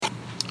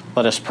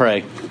Let us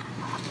pray.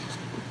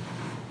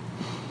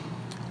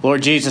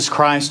 Lord Jesus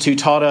Christ, who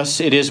taught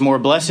us it is more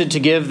blessed to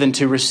give than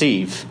to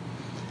receive,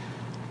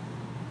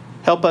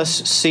 help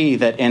us see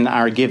that in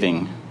our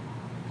giving,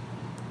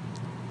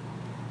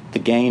 the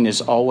gain is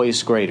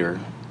always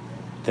greater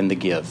than the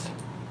give.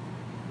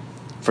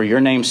 For your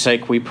name's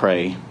sake we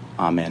pray.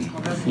 Amen.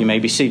 You may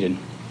be seated.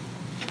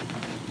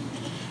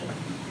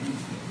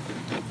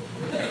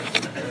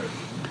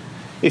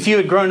 If you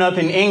had grown up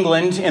in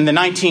England in the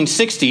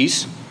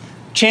 1960s,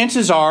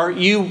 chances are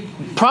you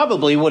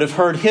probably would have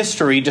heard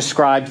history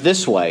described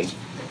this way.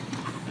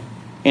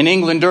 In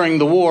England during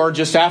the war,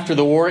 just after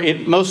the war,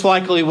 it most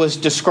likely was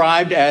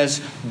described as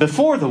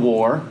before the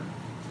war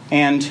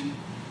and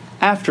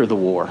after the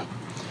war.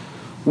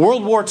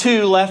 World War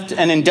II left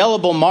an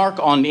indelible mark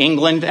on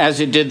England as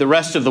it did the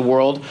rest of the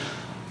world.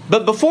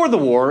 But before the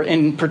war,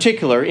 in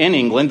particular in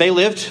England, they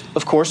lived,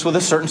 of course, with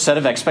a certain set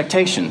of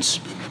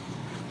expectations.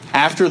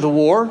 After the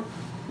war,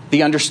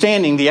 the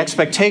understanding, the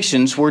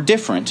expectations were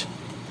different.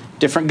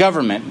 Different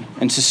government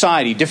and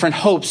society, different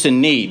hopes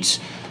and needs,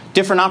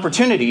 different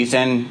opportunities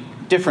and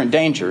different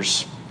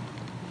dangers.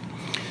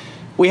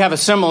 We have a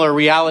similar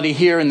reality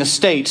here in the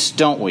States,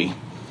 don't we?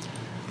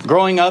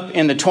 Growing up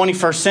in the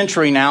 21st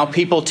century now,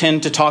 people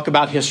tend to talk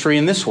about history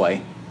in this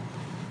way.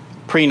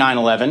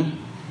 Pre-9/11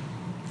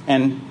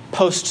 and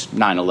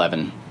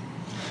post-9/11.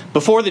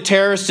 Before the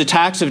terrorist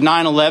attacks of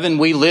 9/11,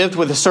 we lived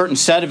with a certain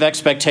set of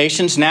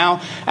expectations.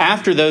 Now,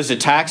 after those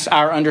attacks,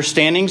 our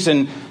understandings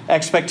and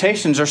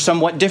expectations are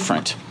somewhat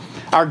different.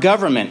 Our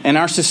government and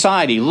our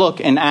society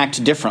look and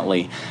act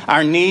differently.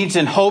 Our needs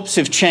and hopes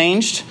have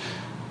changed.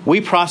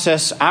 We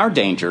process our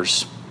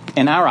dangers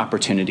and our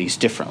opportunities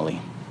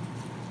differently.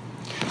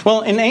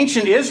 Well, in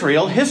ancient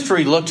Israel,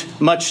 history looked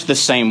much the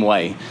same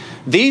way.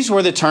 These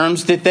were the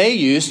terms that they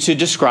used to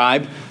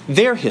describe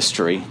their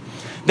history.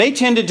 They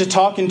tended to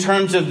talk in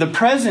terms of the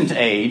present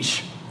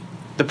age,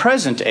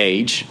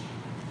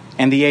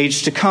 and the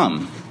age to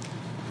come.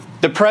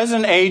 The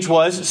present age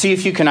was, see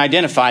if you can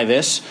identify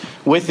this,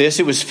 with this,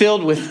 it was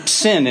filled with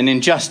sin and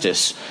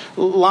injustice,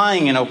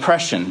 lying and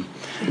oppression.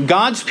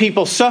 God's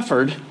people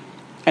suffered,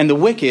 and the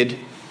wicked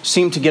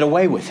seemed to get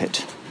away with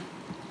it.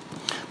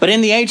 But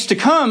in the age to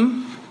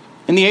come,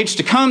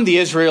 the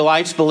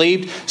Israelites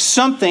believed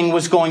something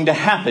was going to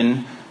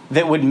happen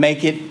that would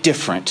make it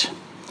different.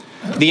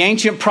 The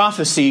ancient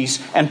prophecies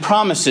and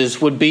promises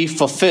would be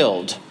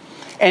fulfilled,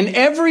 and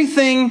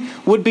everything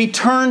would be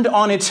turned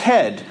on its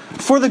head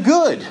for the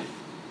good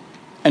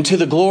and to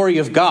the glory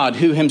of God,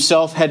 who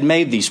himself had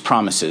made these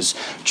promises.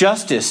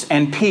 Justice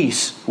and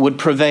peace would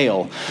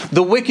prevail.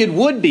 The wicked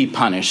would be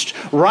punished.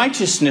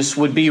 Righteousness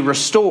would be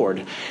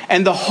restored.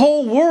 And the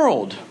whole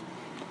world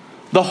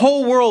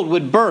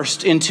would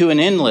burst into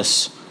an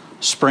endless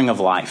spring of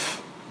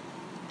life.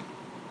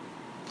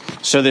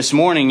 So this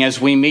morning, as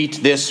we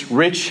meet this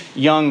rich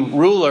young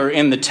ruler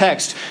in the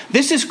text,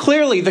 this is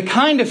clearly the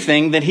kind of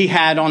thing that he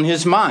had on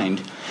his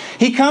mind.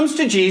 He comes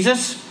to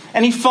Jesus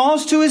and he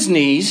falls to his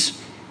knees,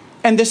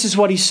 and this is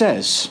what he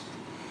says.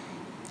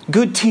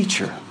 Good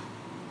teacher,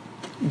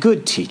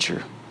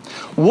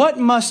 what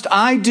must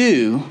I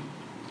do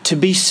to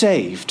be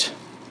saved?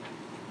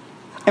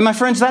 And my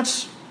friends,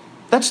 that's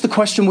the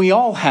question we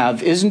all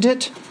have, isn't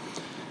it?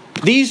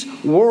 These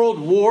world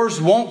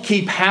wars won't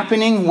keep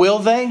happening, will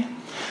they?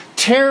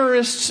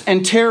 Terrorists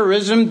and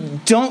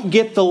terrorism don't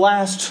get the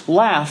last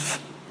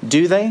laugh,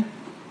 do they?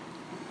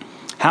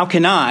 How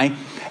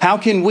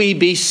can we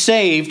be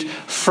saved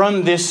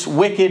from this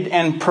wicked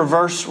and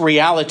perverse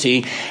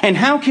reality? And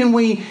how can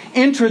we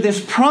enter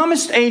this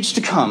promised age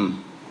to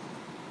come?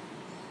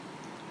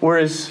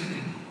 Whereas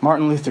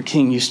Martin Luther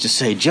King used to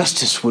say,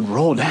 justice would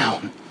roll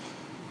down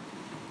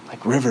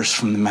like rivers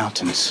from the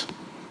mountains.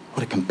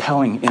 What a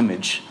compelling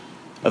image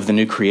of the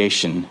new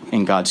creation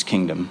in God's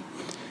kingdom.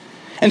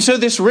 And so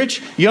this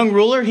rich young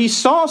ruler, he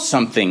saw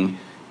something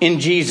in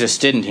Jesus,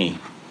 didn't he?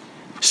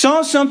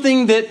 Saw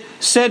something that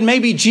said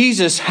maybe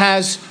Jesus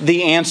has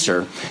the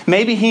answer.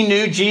 Maybe he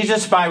knew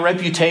Jesus by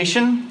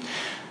reputation.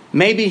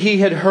 Maybe he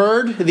had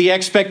heard the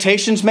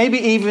expectations. Maybe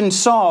even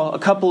saw a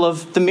couple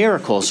of the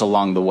miracles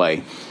along the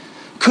way.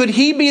 Could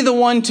he be the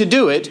one to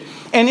do it?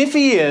 And if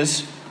he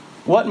is,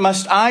 what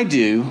must I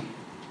do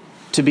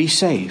to be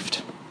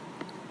saved?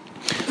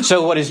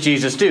 So what does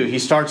Jesus do? He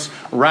starts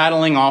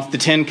rattling off the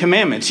 10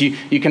 Commandments.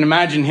 You can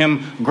imagine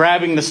him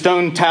grabbing the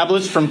stone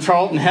tablets from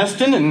Charlton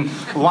Heston and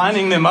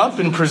lining them up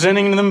and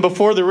presenting them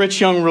before the rich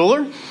young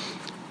ruler.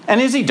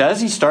 And as he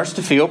does, he starts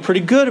to feel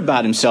pretty good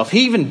about himself.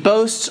 He even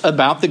boasts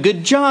about the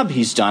good job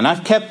he's done.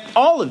 I've kept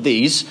all of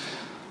these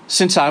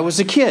since I was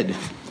a kid.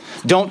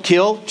 Don't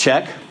kill,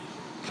 check.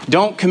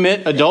 Don't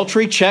commit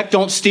adultery, check.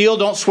 Don't steal,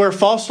 don't swear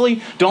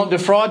falsely. Don't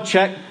defraud,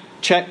 check,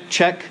 check,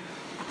 check.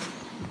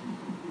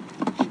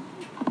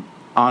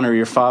 Honor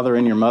your father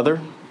and your mother.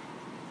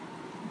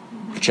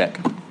 Check.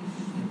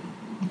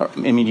 I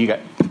mean, you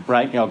got,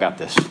 right? Y'all got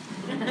this.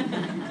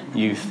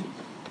 Youth.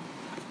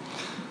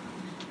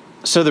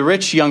 So the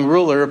rich young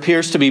ruler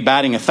appears to be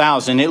batting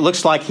 1,000. It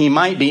looks like he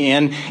might be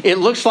in. It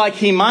looks like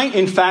he might,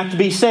 in fact,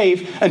 be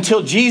saved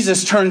until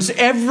Jesus turns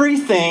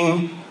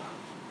everything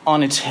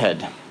on its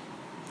head.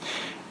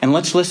 And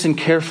let's listen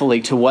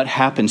carefully to what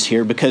happens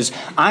here, because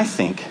I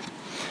think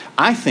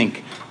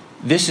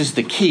this is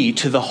the key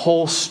to the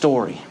whole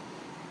story.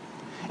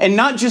 And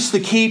not just the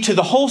key to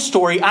the whole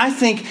story, I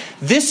think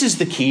this is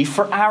the key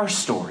for our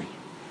story.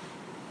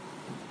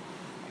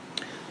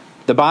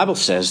 The Bible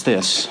says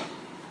this.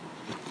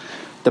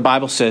 The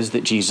Bible says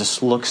that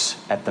Jesus looks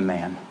at the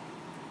man.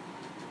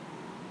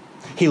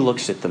 He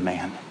looks at the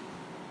man.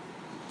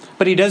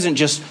 But he doesn't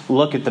just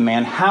look at the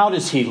man. How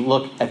does he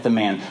look at the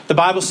man? The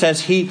Bible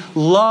says he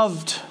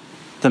loved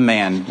the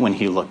man when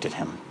he looked at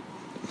him.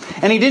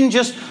 And he didn't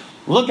just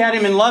look at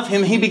him and love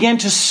him. He began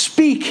to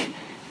speak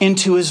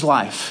into his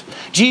life.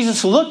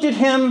 Jesus looked at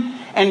him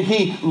and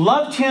he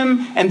loved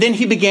him, and then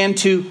he began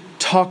to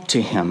talk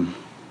to him.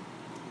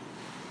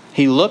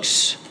 He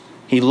looks,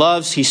 he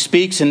loves, he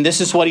speaks, and this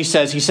is what he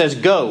says. He says,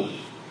 "Go,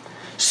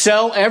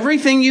 sell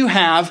everything you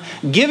have,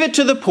 give it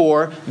to the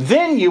poor,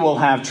 then you will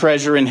have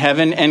treasure in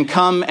heaven, and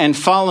come and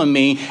follow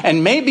me."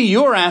 And maybe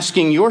you're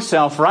asking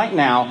yourself right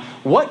now,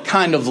 what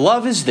kind of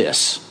love is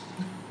this?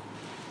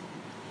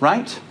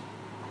 Right?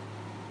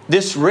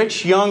 This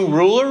rich young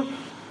ruler,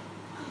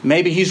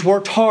 maybe he's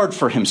worked hard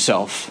for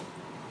himself.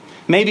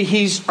 Maybe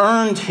he's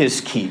earned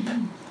his keep.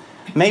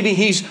 Maybe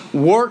he's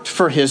worked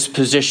for his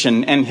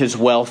position and his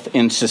wealth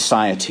in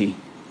society.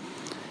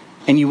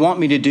 And you want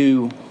me to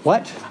do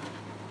what?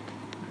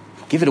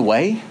 Give it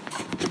away?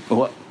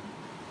 What?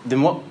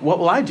 Then what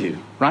will I do,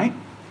 right?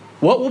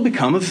 What will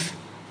become of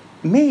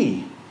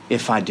me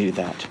if I do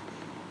that?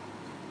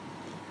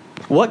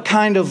 What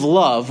kind of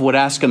love would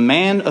ask a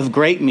man of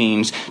great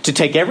means to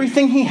take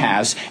everything he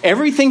has,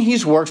 everything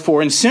he's worked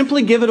for, and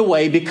simply give it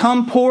away,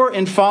 become poor,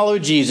 and follow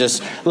Jesus?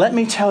 Let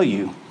me tell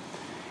you,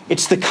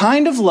 it's the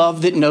kind of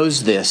love that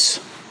knows this.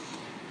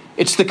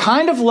 It's the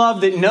kind of love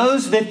that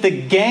knows that the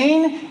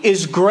gain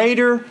is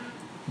greater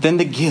than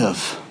the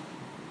give.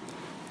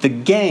 The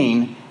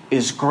gain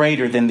is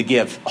greater than the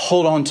give.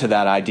 Hold on to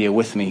that idea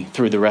with me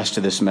through the rest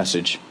of this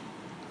message.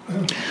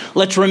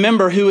 Let's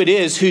remember who it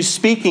is who's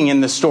speaking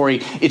in the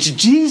story. It's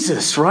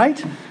Jesus,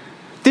 right?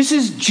 This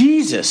is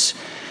Jesus.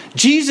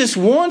 Jesus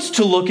wants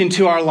to look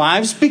into our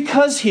lives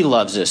because he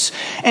loves us.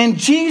 And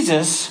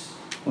Jesus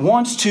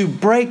wants to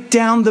break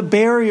down the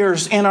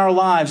barriers in our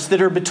lives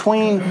that are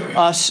between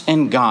us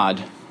and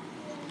God.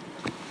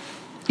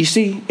 You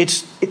see,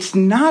 it's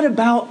not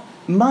about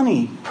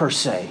money per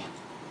se.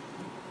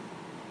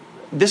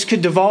 This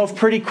could devolve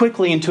pretty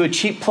quickly into a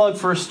cheap plug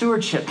for a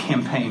stewardship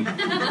campaign.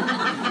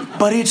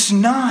 But it's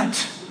not.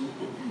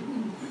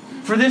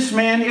 For this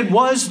man, it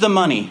was the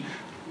money.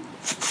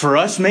 For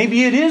us,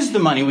 maybe it is the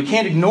money. We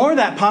can't ignore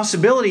that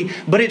possibility,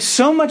 but it's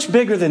so much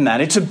bigger than that.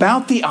 It's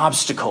about the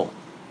obstacle.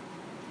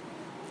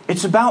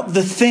 It's about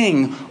the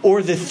thing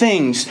or the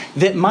things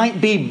that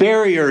might be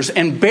barriers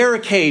and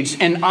barricades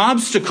and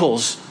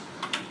obstacles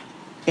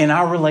in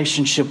our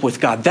relationship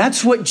with God.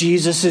 That's what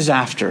Jesus is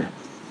after.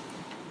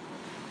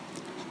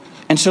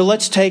 And so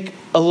let's take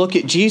a look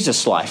at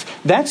Jesus' life.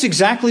 That's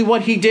exactly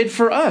what he did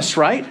for us,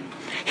 right?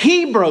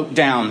 He broke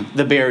down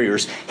the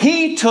barriers.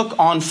 He took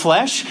on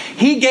flesh.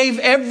 He gave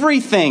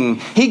everything.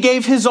 He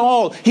gave his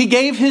all. He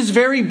gave his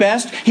very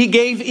best. He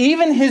gave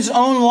even his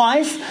own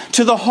life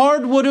to the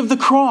hardwood of the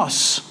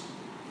cross.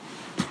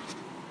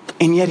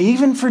 And yet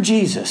even for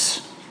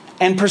Jesus,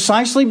 and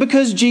precisely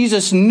because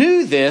Jesus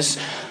knew this,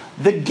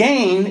 the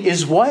gain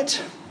is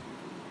what?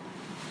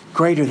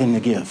 Greater than the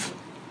give.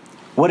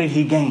 What did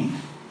he gain?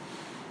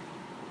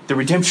 The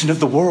redemption of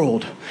the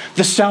world,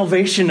 the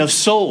salvation of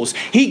souls.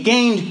 He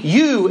gained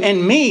you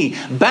and me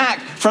back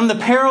from the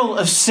peril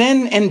of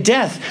sin and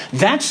death.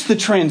 That's the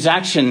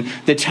transaction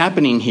that's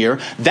happening here.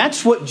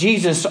 That's what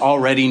Jesus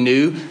already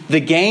knew.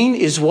 The gain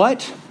is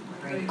what?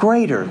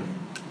 Greater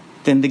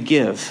than the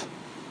give.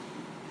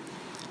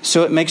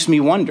 So it makes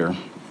me wonder,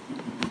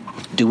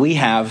 do we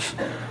have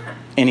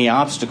any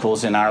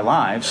obstacles in our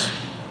lives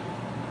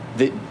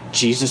that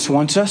Jesus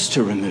wants us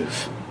to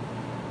remove?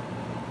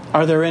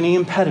 Are there any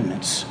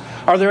impediments?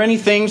 Are there any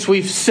things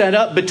we've set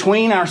up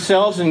between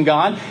ourselves and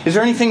God? Is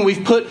there anything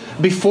we've put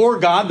before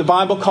God? The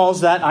Bible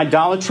calls that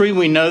idolatry.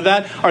 We know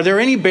that. Are there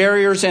any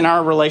barriers in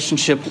our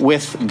relationship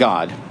with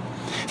God?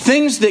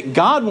 Things that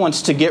God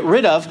wants to get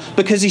rid of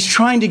because he's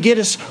trying to get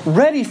us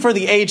ready for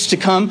the age to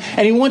come.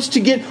 And he wants to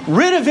get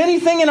rid of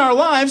anything in our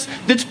lives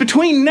that's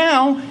between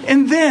now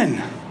and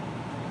then.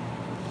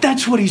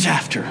 That's what he's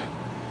after.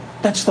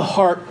 That's the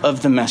heart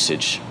of the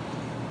message.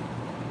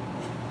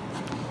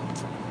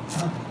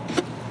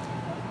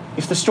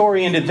 If the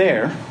story ended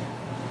there,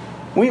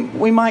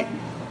 we might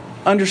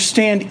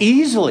understand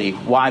easily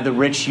why the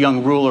rich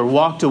young ruler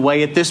walked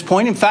away at this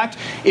point. In fact,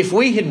 if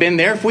we had been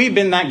there, if we had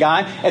been that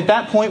guy, at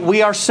that point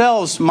we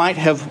ourselves might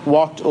have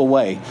walked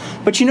away.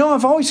 But you know,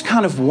 I've always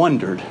kind of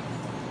wondered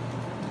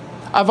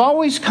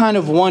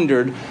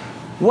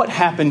what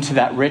happened to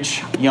that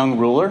rich young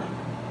ruler.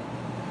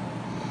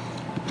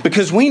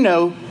 Because we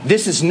know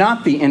this is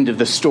not the end of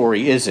the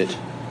story, is it?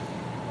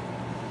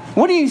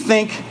 What do you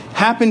think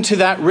happened to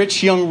that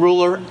rich young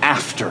ruler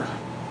after?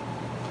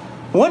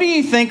 What do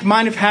you think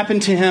might have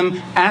happened to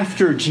him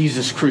after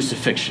Jesus'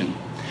 crucifixion?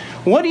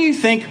 What do you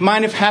think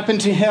might have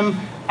happened to him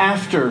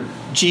after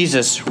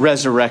Jesus'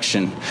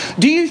 resurrection?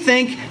 Do you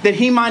think that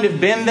he might have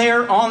been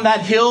there on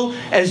that hill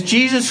as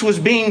Jesus was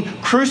being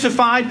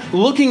crucified,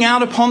 looking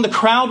out upon the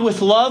crowd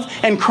with love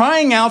and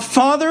crying out,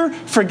 "Father,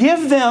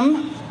 forgive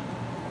them,"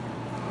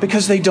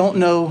 because they don't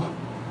know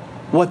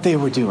what they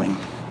were doing?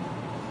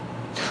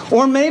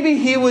 Or maybe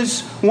he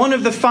was one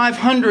of the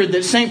 500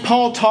 that St.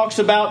 Paul talks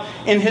about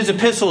in his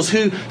epistles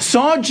who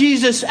saw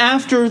Jesus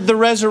after the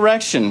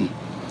resurrection,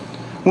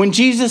 when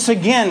Jesus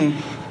again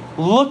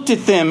looked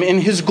at them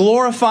in his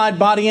glorified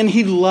body and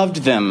he loved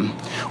them.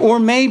 Or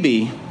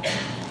maybe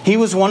he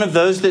was one of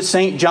those that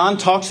St. John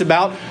talks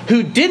about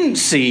who didn't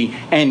see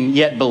and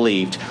yet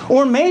believed.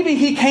 Or maybe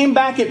he came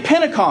back at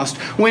Pentecost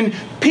when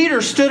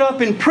Peter stood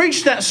up and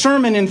preached that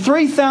sermon and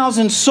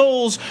 3,000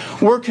 souls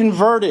were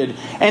converted.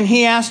 And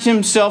he asked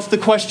himself the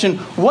question,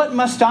 "What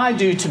must I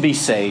do to be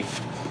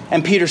saved?"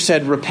 And Peter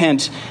said,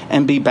 "Repent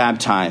and be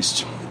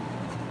baptized."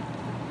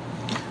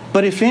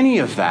 But if any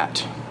of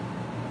that,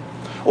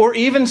 or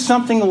even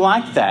something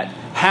like that,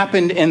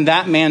 happened in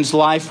that man's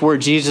life where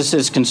Jesus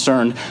is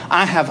concerned,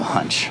 I have a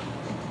hunch.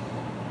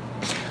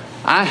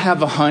 I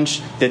have a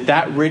hunch that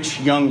that rich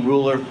young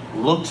ruler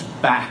looked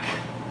back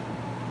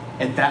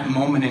at that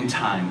moment in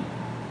time.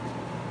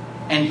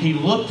 And he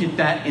looked at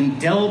that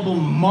indelible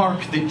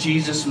mark that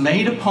Jesus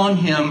made upon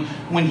him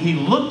when he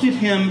looked at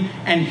him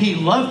and he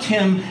loved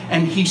him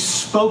and he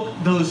spoke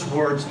those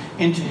words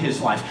into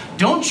his life.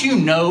 Don't you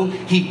know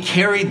he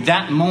carried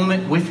that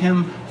moment with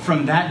him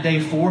from that day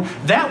forward?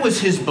 That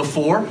was his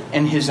before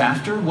and his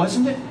after,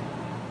 wasn't it?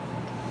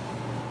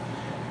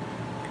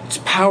 It's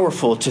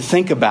powerful to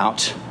think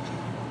about.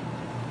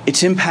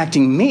 It's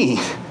impacting me,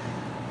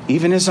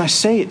 even as I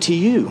say it to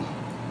you.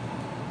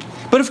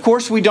 But of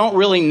course, we don't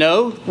really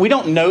know. We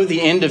don't know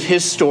the end of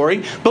his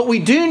story, but we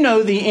do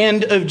know the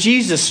end of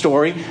Jesus'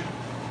 story.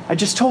 I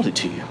just told it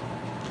to you.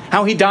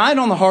 How he died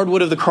on the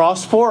hardwood of the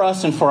cross for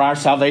us and for our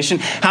salvation.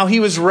 How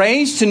he was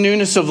raised to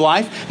newness of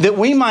life that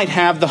we might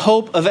have the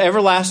hope of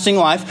everlasting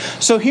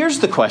life. So here's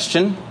the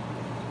question.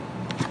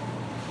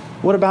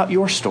 What about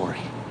your story?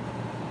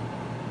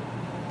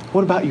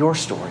 What about your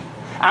story?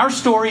 Our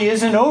story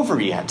isn't over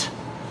yet.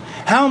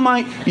 How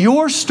might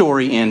your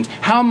story end?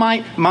 How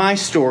might my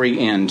story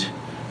end?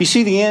 You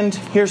see, the end,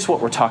 here's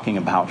what we're talking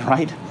about,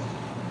 right?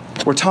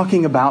 We're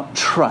talking about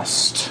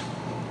trust.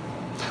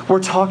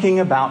 We're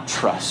talking about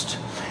trust.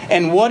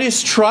 And what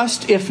is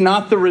trust if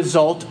not the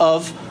result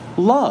of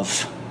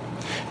love?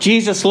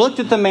 Jesus looked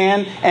at the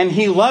man and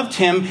he loved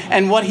him.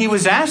 And what he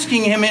was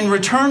asking him in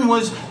return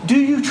was, do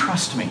you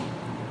trust me?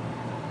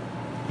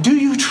 Do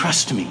you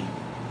trust me?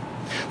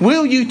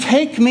 Will you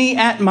take me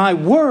at my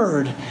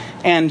word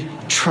and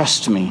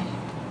trust me?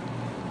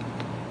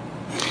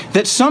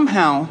 That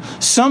somehow,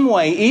 some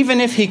way, even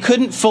if he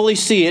couldn't fully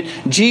see it,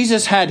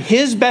 Jesus had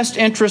his best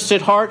interest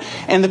at heart.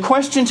 And the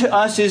question to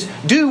us is,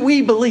 do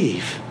we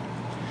believe?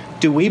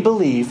 Do we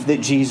believe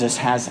that Jesus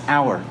has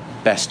our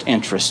best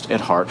interest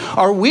at heart?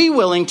 Are we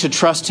willing to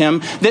trust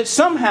him that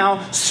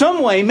somehow,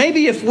 some way,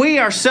 maybe if we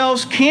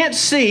ourselves can't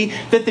see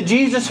that the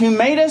Jesus who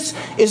made us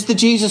is the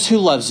Jesus who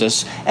loves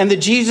us, and the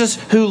Jesus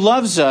who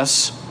loves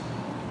us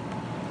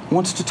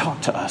wants to talk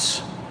to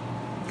us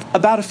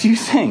about a few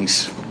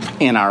things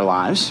in our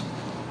lives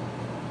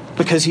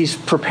because he's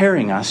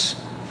preparing us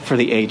for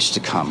the age to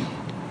come.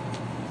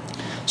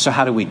 So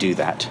how do we do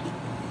that?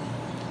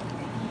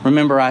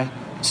 Remember, I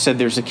said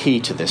there's a key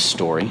to this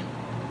story.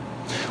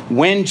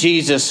 When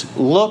Jesus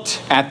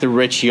looked at the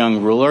rich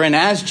young ruler, and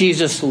as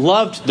Jesus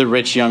loved the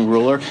rich young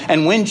ruler,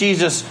 and when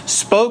Jesus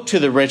spoke to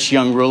the rich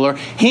young ruler,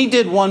 he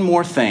did one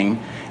more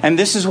thing, and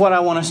this is what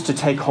I want us to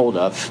take hold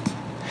of.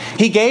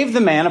 He gave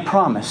the man a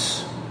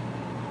promise.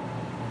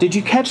 Did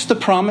you catch the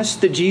promise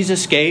that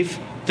Jesus gave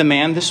the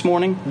man this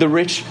morning, the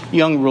rich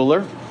young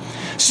ruler?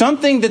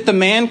 Something that the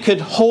man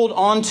could hold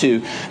on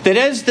to. That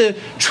as the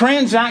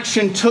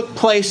transaction took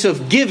place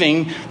of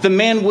giving, the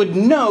man would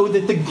know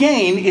that the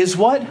gain is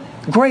what?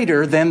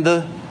 Greater than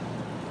the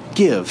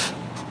give.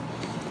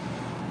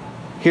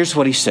 Here's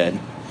what he said.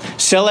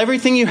 Sell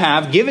everything you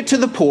have, give it to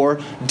the poor,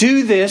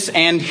 do this,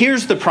 and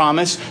here's the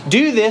promise.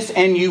 Do this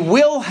and you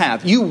will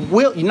have. You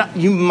will, not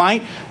you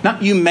might,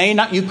 not you may,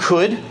 not you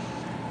could,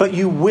 but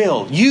you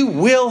will. You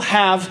will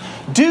have.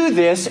 Do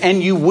this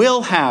and you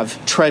will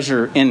have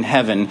treasure in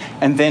heaven,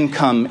 and then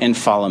come and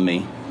follow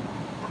me.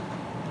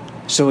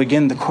 So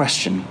again, the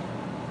question,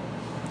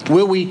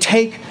 will we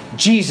take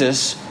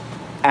Jesus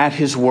at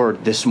his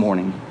word this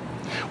morning?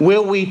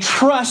 Will we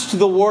trust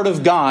the word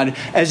of God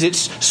as it's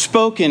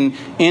spoken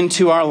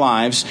into our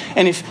lives?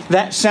 And if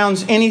that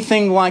sounds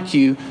anything like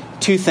you,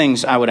 two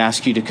things I would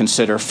ask you to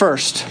consider.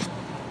 First,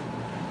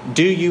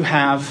 do you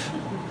have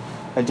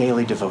a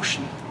daily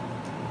devotion?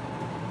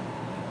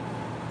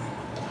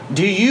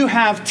 Do you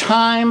have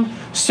time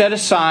set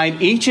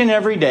aside each and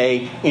every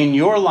day in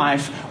your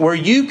life where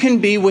you can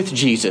be with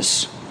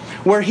Jesus,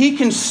 where He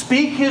can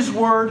speak His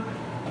word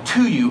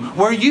to you,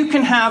 where you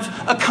can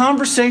have a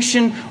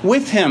conversation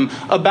with Him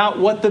about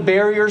what the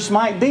barriers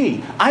might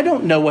be. I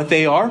don't know what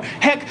they are.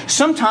 Heck,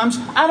 sometimes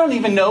I don't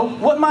even know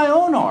what my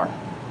own are.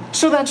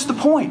 So that's the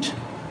point,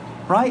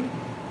 right?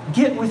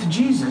 Get with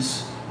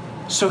Jesus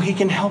so He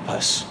can help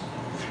us.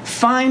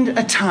 Find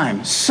a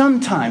time,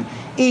 sometime,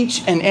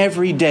 each and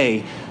every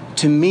day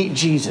to meet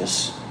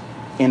Jesus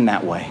in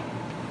that way.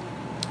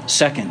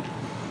 Second,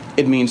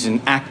 it means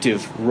an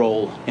active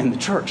role in the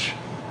church.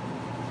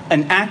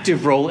 An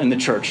active role in the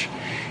church.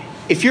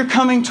 If you're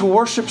coming to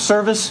worship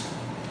service,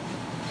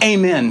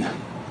 amen.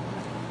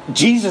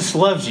 Jesus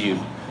loves you,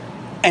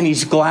 and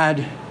He's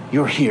glad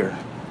you're here.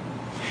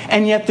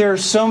 And yet there are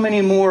so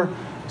many more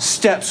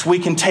steps we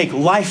can take.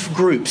 Life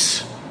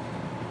groups,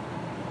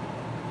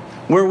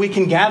 where we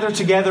can gather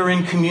together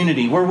in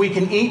community, where we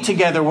can eat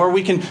together, where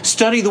we can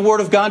study the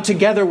Word of God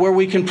together, where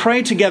we can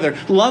pray together,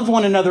 love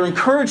one another,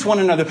 encourage one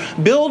another,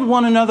 build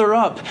one another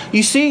up.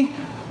 You see,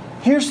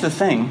 here's the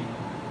thing.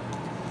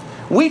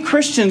 We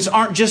Christians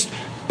aren't just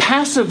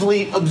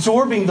passively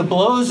absorbing the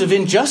blows of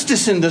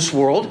injustice in this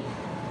world.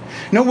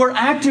 No, we're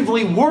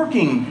actively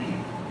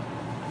working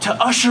to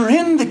usher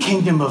in the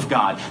kingdom of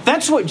God.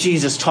 That's what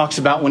Jesus talks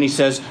about when He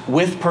says,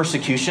 with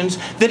persecutions,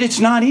 that it's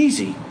not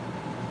easy.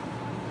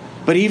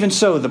 But even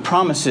so, the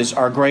promises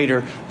are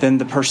greater than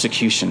the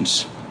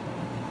persecutions.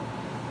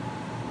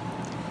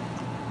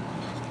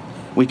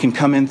 We can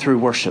come in through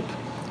worship.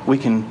 We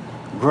can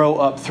grow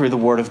up through the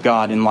Word of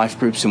God in life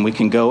groups, and we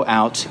can go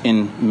out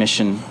in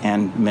mission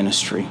and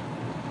ministry.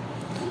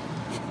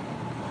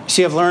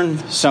 See, I've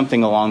learned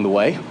something along the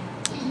way.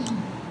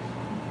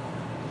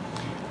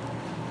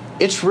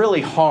 It's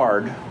really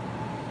hard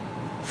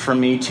for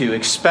me to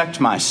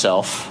expect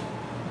myself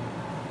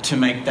to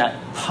make that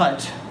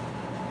putt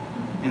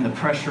in the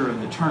pressure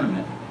of the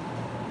tournament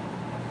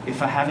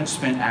if I haven't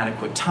spent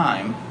adequate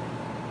time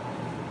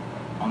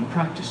on the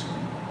practice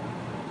green.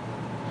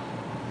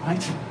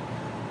 Right?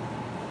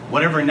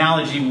 Whatever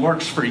analogy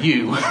works for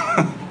you,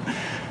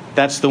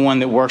 that's the one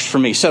that works for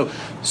me. So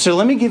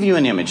let me give you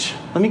an image.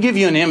 Let me give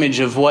you an image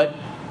of what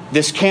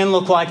this can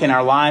look like in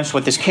our lives,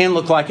 what this can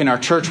look like in our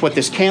church, what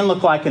this can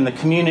look like in the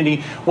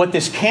community, what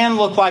this can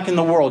look like in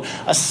the world.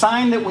 A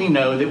sign that we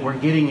know that we're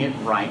getting it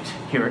right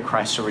here at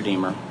Christ the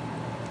Redeemer.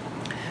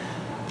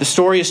 The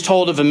story is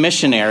told of a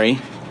missionary.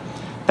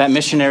 That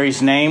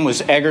missionary's name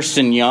was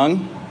Egerton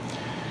Young.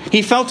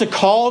 He felt a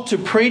call to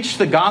preach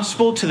the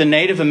gospel to the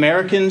Native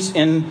Americans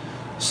in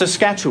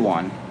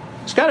Saskatchewan.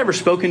 Has God ever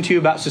spoken to you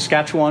about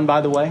Saskatchewan,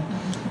 by the way?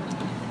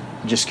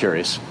 Just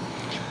curious.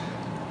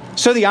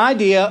 So the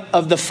idea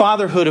of the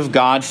fatherhood of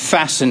God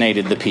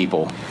fascinated the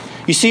people.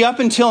 You see, up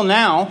until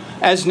now,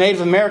 as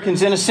Native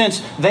Americans, in a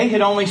sense, they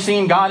had only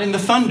seen God in the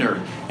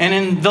thunder and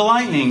in the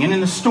lightning and in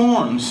the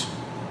storms,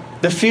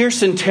 the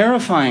fierce and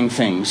terrifying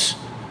things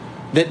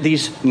that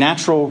these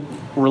natural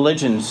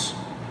religions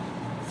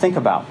think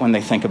about when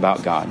they think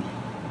about God.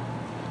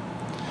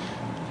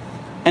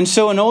 And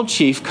so an old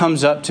chief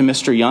comes up to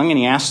Mr. Young and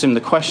he asked him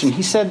the question.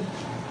 He said,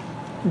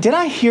 "Did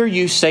I hear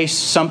you say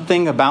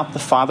something about the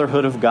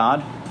fatherhood of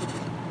God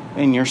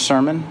in your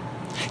sermon?"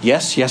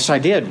 Yes, I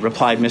did,"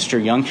 replied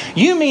Mr. Young.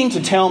 "You mean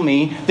to tell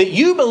me that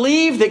you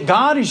believe that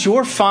God is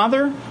your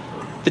father?"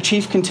 the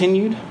chief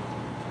continued.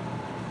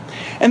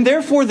 "And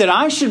therefore that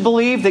I should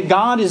believe that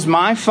God is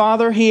my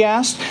father?" he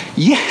asked.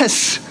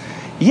 Yes,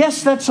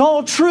 that's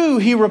all true,"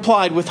 he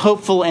replied with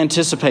hopeful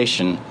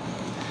anticipation.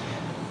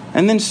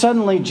 And then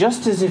suddenly,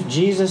 just as if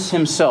Jesus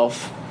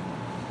Himself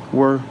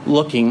were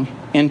looking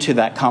into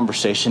that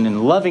conversation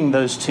and loving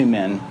those two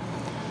men,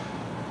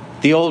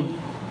 the old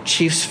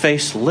chief's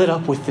face lit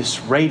up with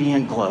this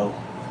radiant glow.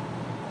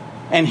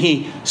 And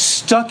he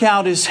stuck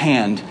out his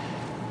hand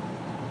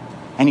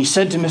and he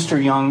said to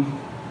Mr. Young,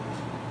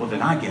 "Well,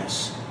 then I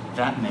guess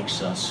that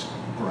makes us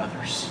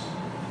brothers.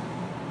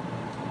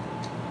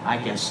 I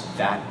guess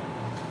that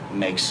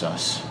makes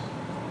us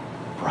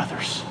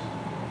brothers."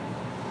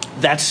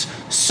 That's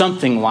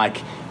something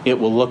like it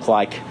will look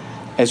like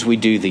as we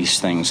do these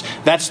things.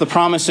 That's the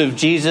promise of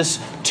Jesus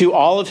to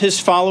all of His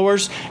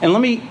followers. And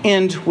let me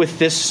end with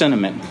this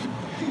sentiment.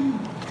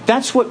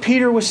 That's what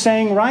Peter was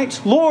saying, right?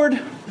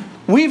 "Lord,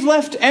 we've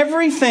left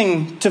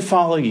everything to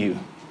follow you."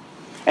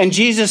 And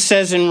Jesus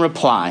says in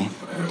reply,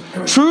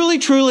 "Truly,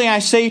 truly, I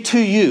say to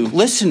you,"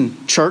 listen,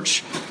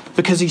 church,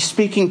 because He's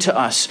speaking to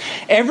us,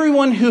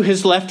 "everyone who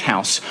has left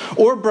house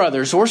or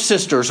brothers or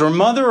sisters or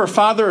mother or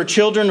father or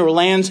children or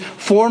lands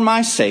for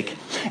my sake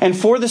and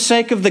for the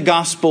sake of the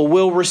gospel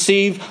will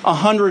receive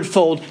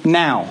 100-fold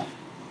now."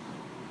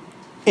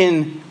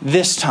 In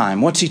this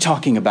time. What's he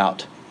talking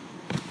about?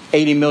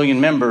 80 million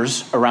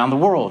members around the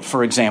world,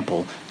 for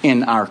example,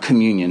 in our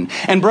communion.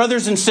 And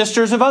brothers and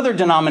sisters of other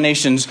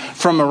denominations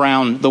from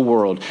around the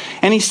world.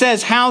 And he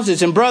says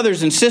houses and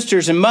brothers and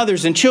sisters and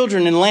mothers and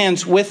children and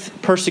lands with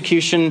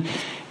persecution.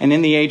 And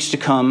in the age to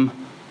come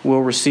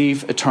will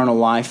receive eternal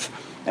life.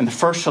 And the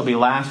first shall be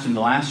last and the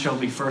last shall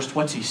be first.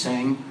 What's he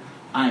saying?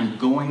 I'm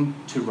going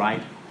to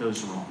right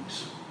those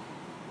wrongs.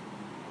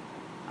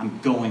 I'm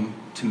going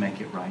to make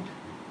it right.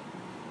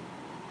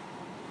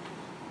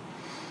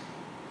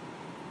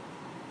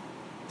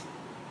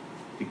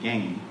 The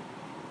gain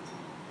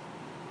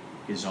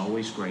is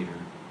always greater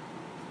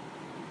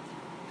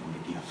than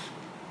the gift.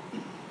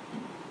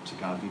 To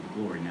God be the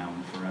glory now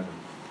and forever.